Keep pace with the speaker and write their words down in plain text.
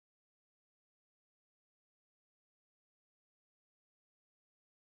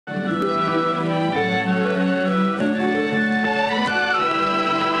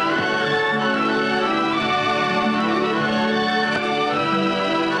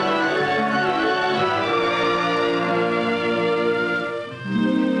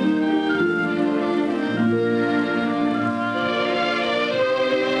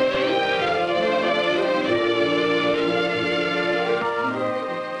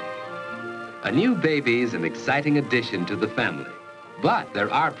A new baby's an exciting addition to the family. But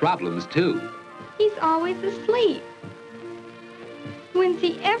there are problems, too. He's always asleep. When's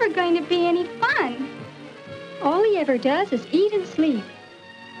he ever going to be any fun? All he ever does is eat and sleep.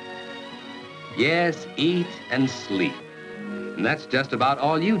 Yes, eat and sleep. And that's just about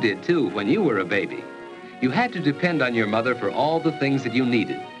all you did, too, when you were a baby. You had to depend on your mother for all the things that you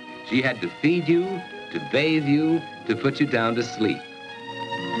needed. She had to feed you, to bathe you, to put you down to sleep.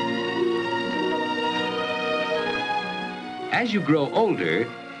 As you grow older,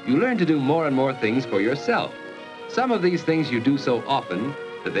 you learn to do more and more things for yourself. Some of these things you do so often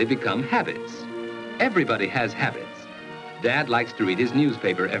that they become habits. Everybody has habits. Dad likes to read his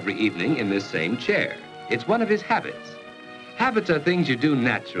newspaper every evening in this same chair. It's one of his habits. Habits are things you do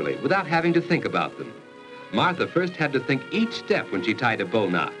naturally, without having to think about them. Martha first had to think each step when she tied a bow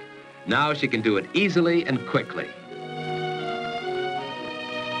knot. Now she can do it easily and quickly.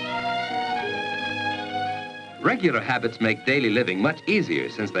 Regular habits make daily living much easier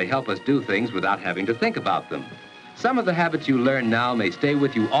since they help us do things without having to think about them. Some of the habits you learn now may stay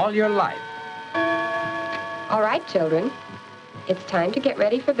with you all your life. All right, children. It's time to get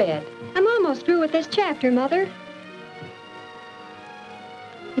ready for bed. I'm almost through with this chapter, Mother.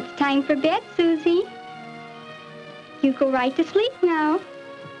 It's time for bed, Susie. You go right to sleep now.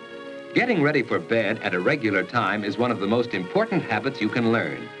 Getting ready for bed at a regular time is one of the most important habits you can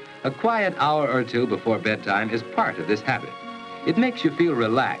learn. A quiet hour or two before bedtime is part of this habit. It makes you feel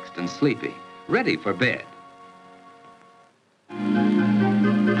relaxed and sleepy, ready for bed.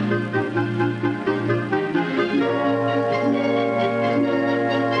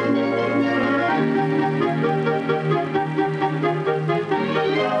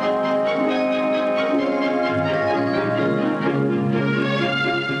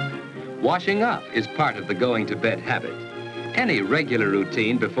 Washing up is part of the going to bed habit. Any regular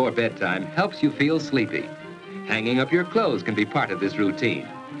routine before bedtime helps you feel sleepy. Hanging up your clothes can be part of this routine.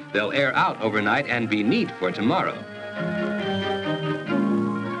 They'll air out overnight and be neat for tomorrow.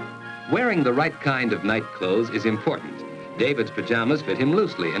 Wearing the right kind of night clothes is important. David's pajamas fit him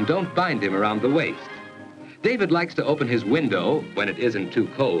loosely and don't bind him around the waist. David likes to open his window when it isn't too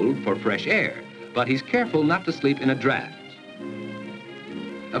cold for fresh air, but he's careful not to sleep in a draft.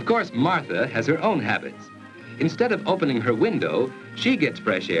 Of course, Martha has her own habits. Instead of opening her window, she gets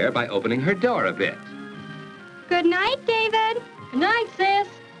fresh air by opening her door a bit. Good night, David. Good night, sis.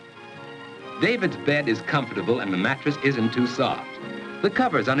 David's bed is comfortable and the mattress isn't too soft. The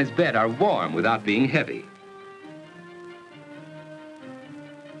covers on his bed are warm without being heavy.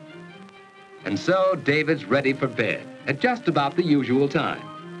 And so David's ready for bed at just about the usual time.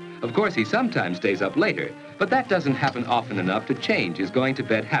 Of course, he sometimes stays up later, but that doesn't happen often enough to change his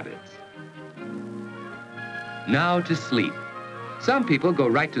going-to-bed habits. Now to sleep. Some people go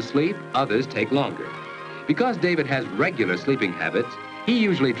right to sleep, others take longer. Because David has regular sleeping habits, he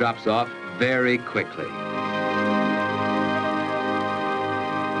usually drops off very quickly.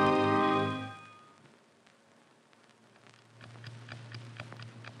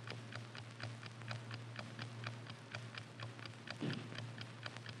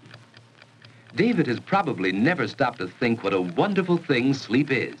 David has probably never stopped to think what a wonderful thing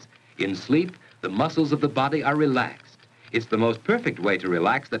sleep is. In sleep, the muscles of the body are relaxed. It's the most perfect way to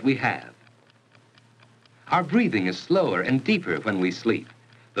relax that we have. Our breathing is slower and deeper when we sleep.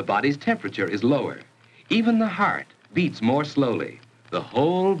 The body's temperature is lower. Even the heart beats more slowly. The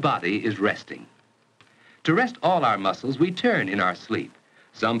whole body is resting. To rest all our muscles, we turn in our sleep.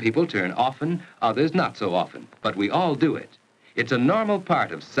 Some people turn often, others not so often, but we all do it. It's a normal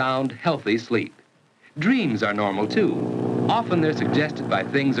part of sound, healthy sleep. Dreams are normal, too. Often they're suggested by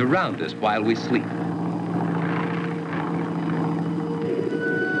things around us while we sleep.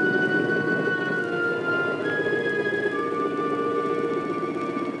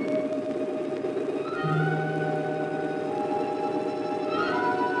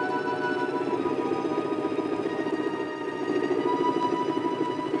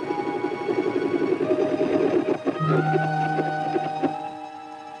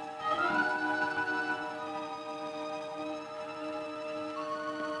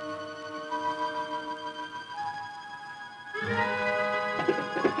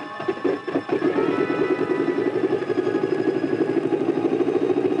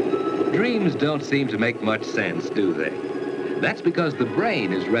 Dreams don't seem to make much sense, do they? That's because the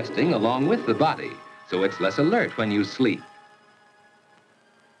brain is resting along with the body, so it's less alert when you sleep.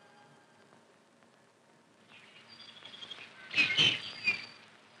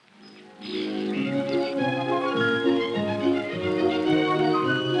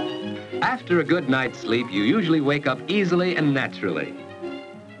 After a good night's sleep, you usually wake up easily and naturally.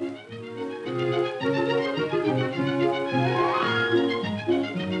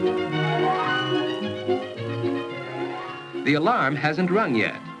 The alarm hasn't rung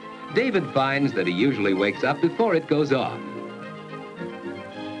yet. David finds that he usually wakes up before it goes off.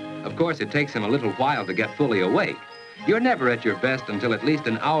 Of course, it takes him a little while to get fully awake. You're never at your best until at least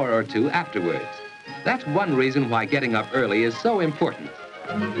an hour or two afterwards. That's one reason why getting up early is so important.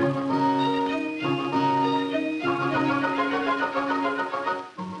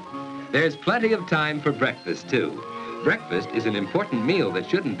 There's plenty of time for breakfast, too. Breakfast is an important meal that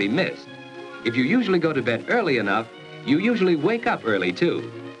shouldn't be missed. If you usually go to bed early enough, you usually wake up early,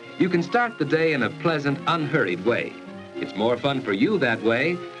 too. You can start the day in a pleasant, unhurried way. It's more fun for you that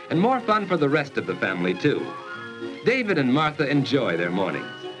way, and more fun for the rest of the family, too. David and Martha enjoy their mornings,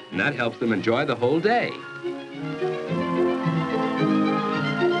 and that helps them enjoy the whole day.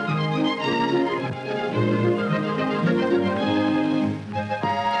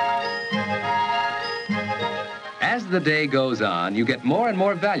 As the day goes on, you get more and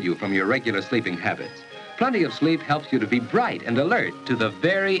more value from your regular sleeping habits. Plenty of sleep helps you to be bright and alert to the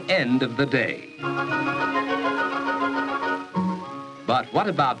very end of the day. But what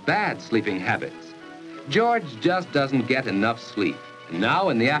about bad sleeping habits? George just doesn't get enough sleep. And now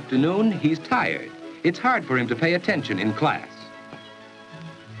in the afternoon, he's tired. It's hard for him to pay attention in class.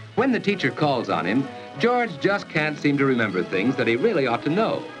 When the teacher calls on him, George just can't seem to remember things that he really ought to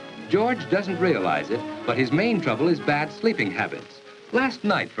know. George doesn't realize it, but his main trouble is bad sleeping habits. Last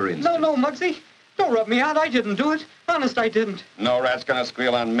night, for instance... No, Muggsy. Don't rub me out. I didn't do it. Honest, I didn't. No rat's gonna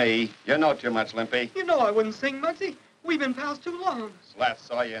squeal on me. You know too much, Limpy. You know I wouldn't sing, Muggsy. We've been pals too long. Slat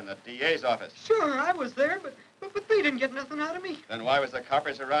saw you in the DA's office. Sure, I was there, but they didn't get nothing out of me. Then why was the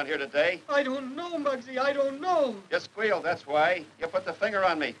coppers around here today? I don't know, Muggsy. I don't know. You squealed, that's why. You put the finger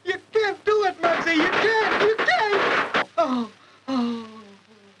on me. You can't do it, Muggsy. You can't. You can't. Oh.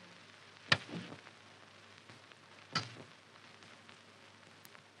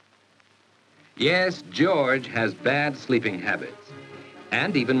 Yes, George has bad sleeping habits.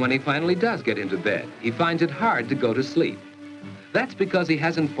 And even when he finally does get into bed, he finds it hard to go to sleep. That's because he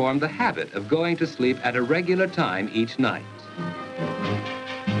hasn't formed the habit of going to sleep at a regular time each night.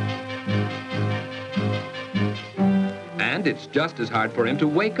 And it's just as hard for him to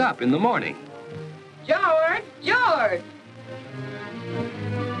wake up in the morning. George! George!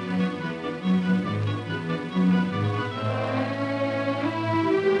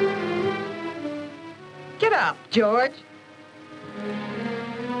 Get up, George.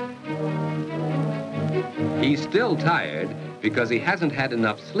 He's still tired because he hasn't had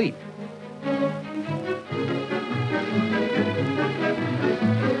enough sleep.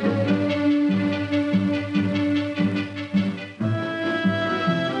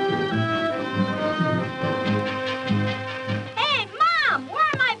 Hey, Mom, where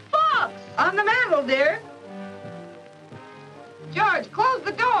are my books? On the mantel, dear. George, close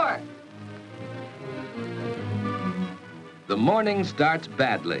the door. The morning starts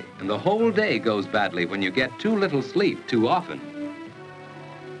badly, and the whole day goes badly when you get too little sleep too often.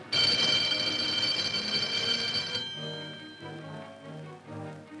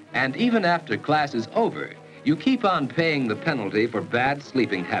 And even after class is over, you keep on paying the penalty for bad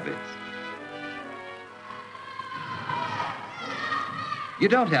sleeping habits. You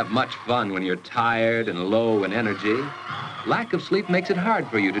don't have much fun when you're tired and low in energy. Lack of sleep makes it hard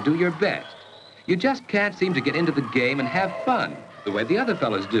for you to do your best. You just can't seem to get into the game and have fun the way the other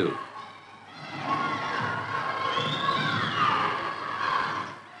fellas do.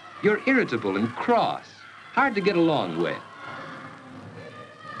 You're irritable and cross, hard to get along with.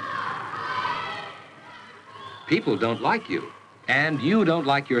 People don't like you, and you don't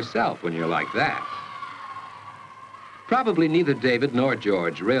like yourself when you're like that. Probably neither David nor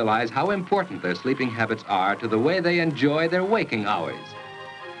George realize how important their sleeping habits are to the way they enjoy their waking hours.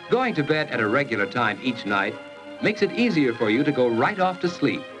 Going to bed at a regular time each night makes it easier for you to go right off to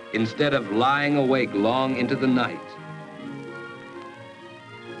sleep instead of lying awake long into the night.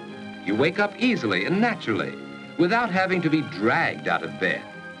 You wake up easily and naturally without having to be dragged out of bed.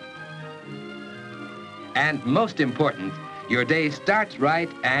 And most important, your day starts right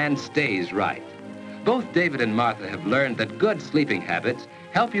and stays right. Both David and Martha have learned that good sleeping habits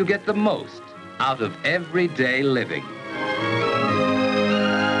help you get the most out of everyday living.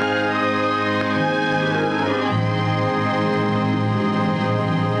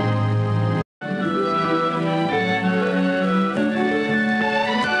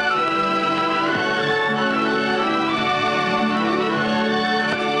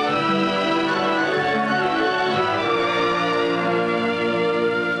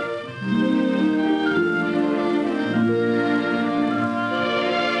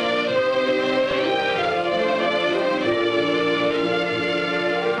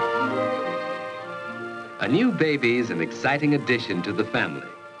 A new baby's an exciting addition to the family.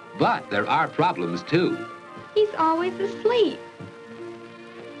 But there are problems, too. He's always asleep.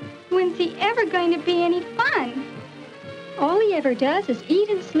 When's he ever going to be any fun? All he ever does is eat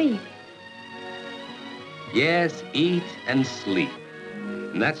and sleep. Yes, eat and sleep.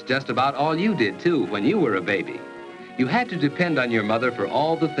 And that's just about all you did, too, when you were a baby. You had to depend on your mother for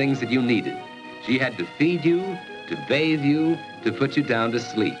all the things that you needed. She had to feed you, to bathe you, to put you down to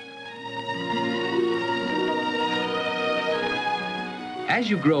sleep. As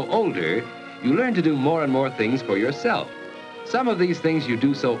you grow older, you learn to do more and more things for yourself. Some of these things you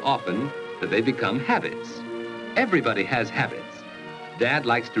do so often that they become habits. Everybody has habits. Dad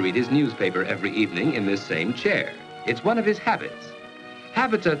likes to read his newspaper every evening in this same chair. It's one of his habits.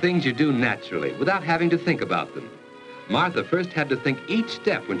 Habits are things you do naturally without having to think about them. Martha first had to think each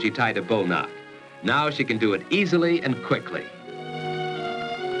step when she tied a bow knot. Now she can do it easily and quickly.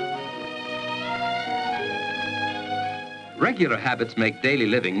 Regular habits make daily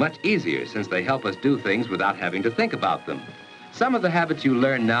living much easier since they help us do things without having to think about them. Some of the habits you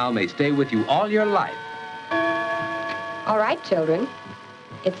learn now may stay with you all your life. All right, children.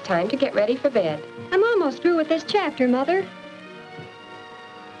 It's time to get ready for bed. I'm almost through with this chapter, Mother.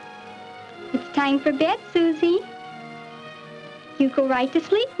 It's time for bed, Susie. You go right to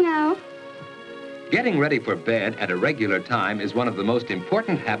sleep now. Getting ready for bed at a regular time is one of the most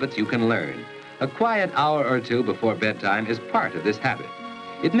important habits you can learn. A quiet hour or two before bedtime is part of this habit.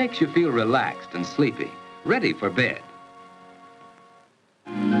 It makes you feel relaxed and sleepy, ready for bed.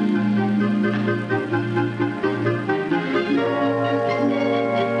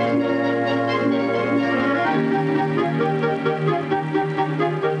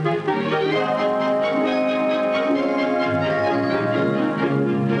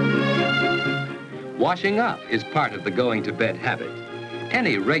 Washing up is part of the going to bed habit.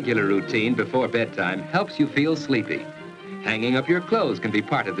 Any regular routine before bedtime helps you feel sleepy. Hanging up your clothes can be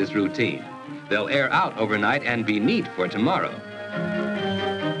part of this routine. They'll air out overnight and be neat for tomorrow.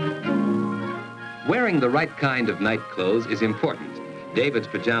 Wearing the right kind of night clothes is important. David's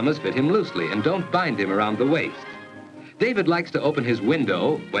pajamas fit him loosely and don't bind him around the waist. David likes to open his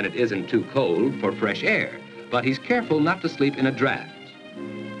window when it isn't too cold for fresh air, but he's careful not to sleep in a draft.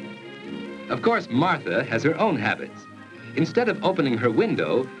 Of course, Martha has her own habits. Instead of opening her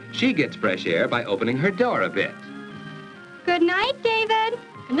window, she gets fresh air by opening her door a bit. Good night, David.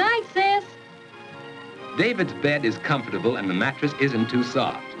 Good night, sis. David's bed is comfortable and the mattress isn't too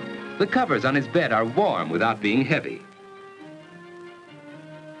soft. The covers on his bed are warm without being heavy.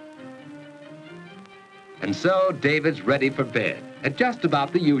 And so David's ready for bed at just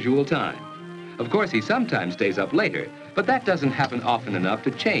about the usual time. Of course, he sometimes stays up later, but that doesn't happen often enough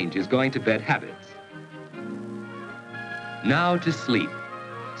to change his going to bed habits. Now to sleep.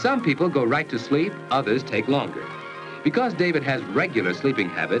 Some people go right to sleep, others take longer. Because David has regular sleeping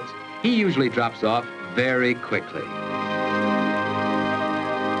habits, he usually drops off very quickly.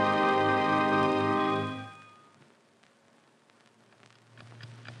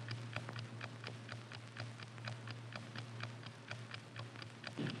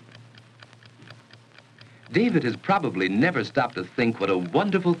 David has probably never stopped to think what a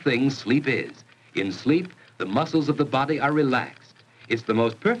wonderful thing sleep is. In sleep, the muscles of the body are relaxed. It's the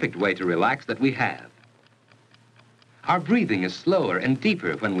most perfect way to relax that we have. Our breathing is slower and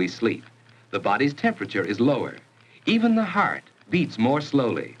deeper when we sleep. The body's temperature is lower. Even the heart beats more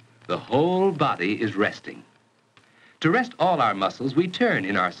slowly. The whole body is resting. To rest all our muscles, we turn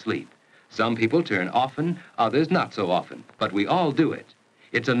in our sleep. Some people turn often, others not so often, but we all do it.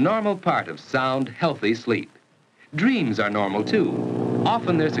 It's a normal part of sound, healthy sleep. Dreams are normal, too.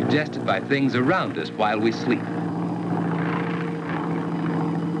 Often they're suggested by things around us while we sleep.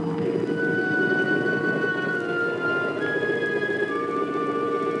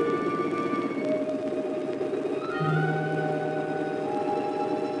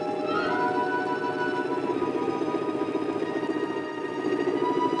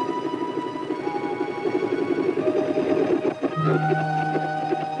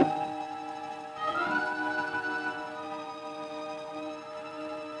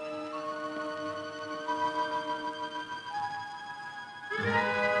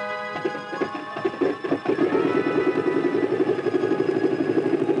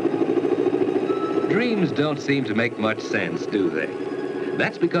 Dreams don't seem to make much sense, do they?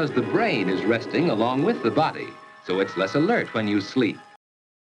 That's because the brain is resting along with the body, so it's less alert when you sleep.